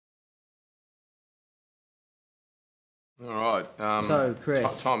All right. So,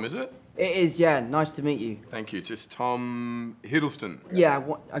 Chris. Tom, is it? It is, yeah. Nice to meet you. Thank you. Just Tom Hiddleston. Yeah,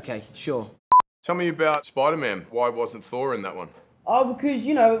 okay, sure. Tell me about Spider-Man. Why wasn't Thor in that one? Oh, because,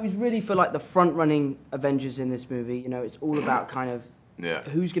 you know, it was really for, like, the front-running Avengers in this movie. You know, it's all about kind of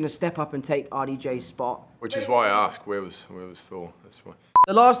who's going to step up and take RDJ's spot. Which is why I asked, where was Thor? That's why.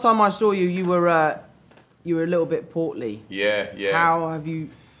 The last time I saw you, you were a little bit portly. Yeah. How have you,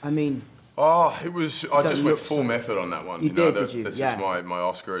 I mean... Oh, it was. I just went full method on that one. You did, did you? This yeah. is my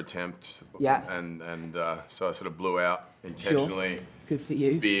Oscar attempt. Yeah. And so I sort of blew out intentionally. Sure. Good for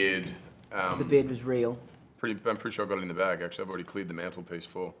you. Beard. The beard was real. I'm pretty sure I got it in the bag. Actually, I've already cleared the mantelpiece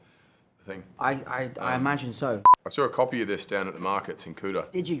for the thing. I imagine so. I saw a copy of this down at the markets in Cuda.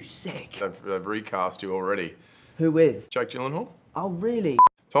 Did you? Sick. They've recast you already. Who with? Jake Gyllenhaal. Oh, really?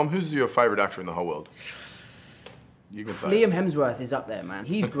 Tom, who's your favourite actor in the whole world? You can say Liam Hemsworth is up there, man.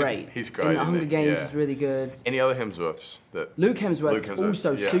 He's great. He's great. In the Hunger Games, yeah. is really good. Any other Hemsworths that? Luke Hemsworth's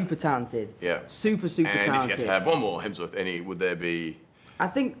also super talented. Yeah. Super talented. And if you had to have one more Hemsworth, would there be? I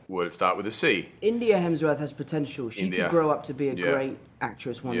think. Would it start with a C? India Hemsworth has potential. She could grow up to be a great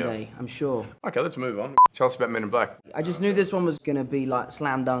actress one day, I'm sure. Okay, let's move on. Tell us about Men in Black. I just knew this one was gonna be like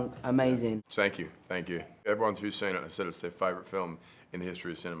slam dunk, amazing. Thank you. Everyone who's seen it has said it's their favourite film in the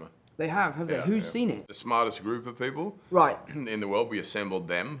history of cinema. They have they? Who's seen it? The smartest group of people in the world. We assembled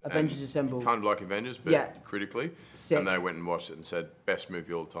them. Avengers assembled. Kind of like Avengers, but critically. Sick. And they went and watched it and said, best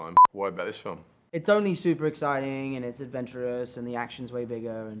movie all the time. Why about this film? It's only super exciting and it's adventurous and the action's way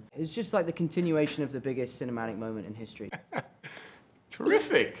bigger and it's just like the continuation of the biggest cinematic moment in history.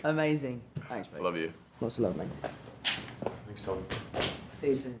 Terrific. Amazing. Thanks, mate. Love you. Lots of love, mate. Thanks, Tom. See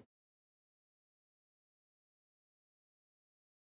you soon.